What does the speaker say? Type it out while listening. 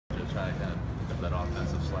that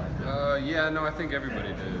offensive slack? Yeah, no, I think everybody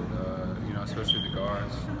did. You know, especially the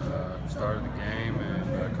guards. Started the game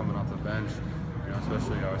and coming off the bench. You know,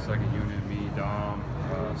 especially our second unit, me, Dom,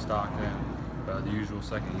 Stockton, the usual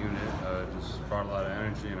second unit, just brought a lot of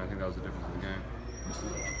energy, and I think that was the difference in the game.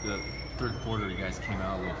 The third quarter, you guys came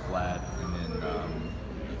out a little flat, and then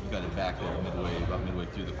you got it back there about midway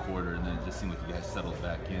through the quarter, and then it just seemed like you guys settled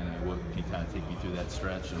back in. And what can you kind of take me through that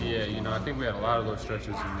stretch? Yeah, you know, I think we had a lot of those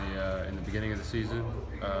stretches in the beginning of the season,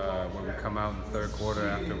 where we come out in the third quarter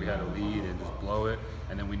after we had a lead and just blow it,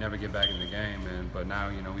 and then we never get back in the game. But now,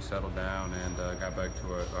 you know, we settled down and got back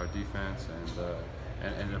to our defense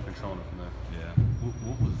and ended up controlling it from there. Yeah.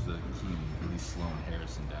 What was the key in really slowing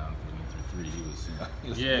Harrison down through three? He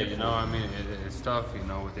was yeah, you know, I mean, it's tough, you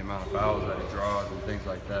know, with the amount of fouls that he draws and things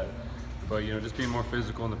like that. But, you know, just being more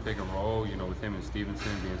physical in the pick and roll, you know, with him and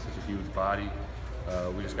Stevenson being such a huge body,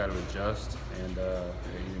 we just got to adjust. And,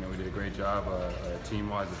 you know, we did a great job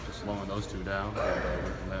team-wise of just slowing those two down and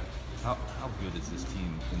went from there. How good is this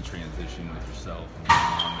team in transition with yourself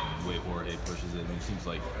and the way Jorge pushes it? I mean, it seems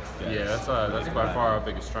like yeah, that's by far our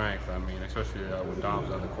biggest strength. I mean, especially when Dom's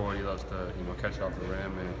on the court, he loves to catch off the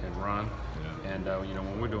rim and run. Yeah. And you know,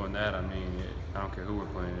 when we're doing that, I mean, I don't care who we're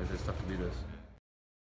playing. It's tough to beat us.